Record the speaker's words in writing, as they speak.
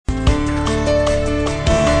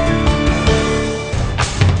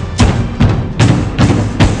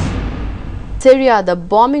Syria, the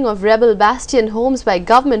bombing of rebel bastion homes by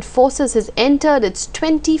government forces has entered its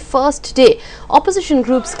 21st day. Opposition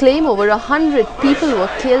groups claim over 100 people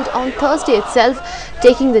were killed on Thursday itself,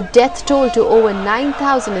 taking the death toll to over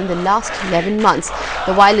 9,000 in the last 11 months.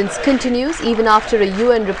 The violence continues even after a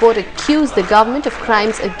UN report accused the government of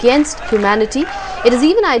crimes against humanity. It has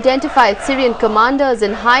even identified Syrian commanders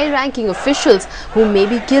and high-ranking officials who may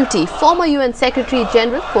be guilty. Former UN Secretary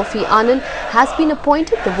General Kofi Annan has been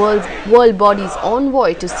appointed the world body's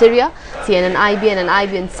envoy to Syria. CNN, IBN and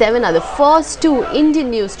IBN7 are the first two Indian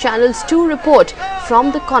news channels to report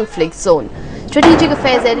from the conflict zone. Strategic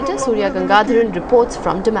Affairs Editor Surya Gangadharan reports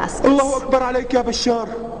from Damascus.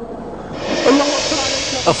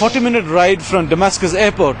 A 40-minute ride from Damascus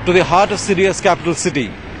airport to the heart of Syria's capital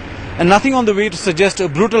city. And nothing on the way to suggest a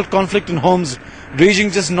brutal conflict in Homs raging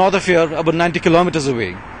just north of here, about 90 kilometers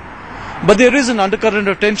away. But there is an undercurrent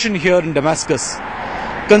of tension here in Damascus.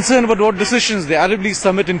 Concern about what decisions the Arab League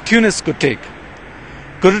summit in Tunis could take.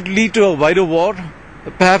 Could it lead to a wider war?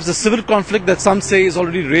 Perhaps a civil conflict that some say is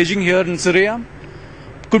already raging here in Syria?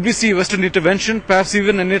 Could we see Western intervention, perhaps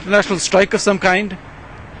even an international strike of some kind?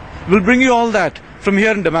 We'll bring you all that from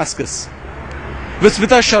here in Damascus. With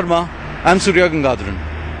Smita Sharma, I'm Surya Gangadharan.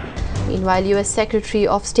 Meanwhile, US Secretary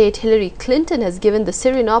of State Hillary Clinton has given the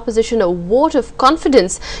Syrian opposition a vote of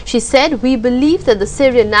confidence. She said, "We believe that the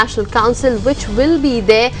Syrian National Council, which will be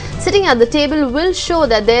there sitting at the table, will show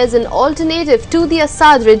that there is an alternative to the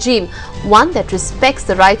Assad regime, one that respects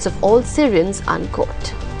the rights of all Syrians,"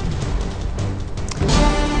 unquote.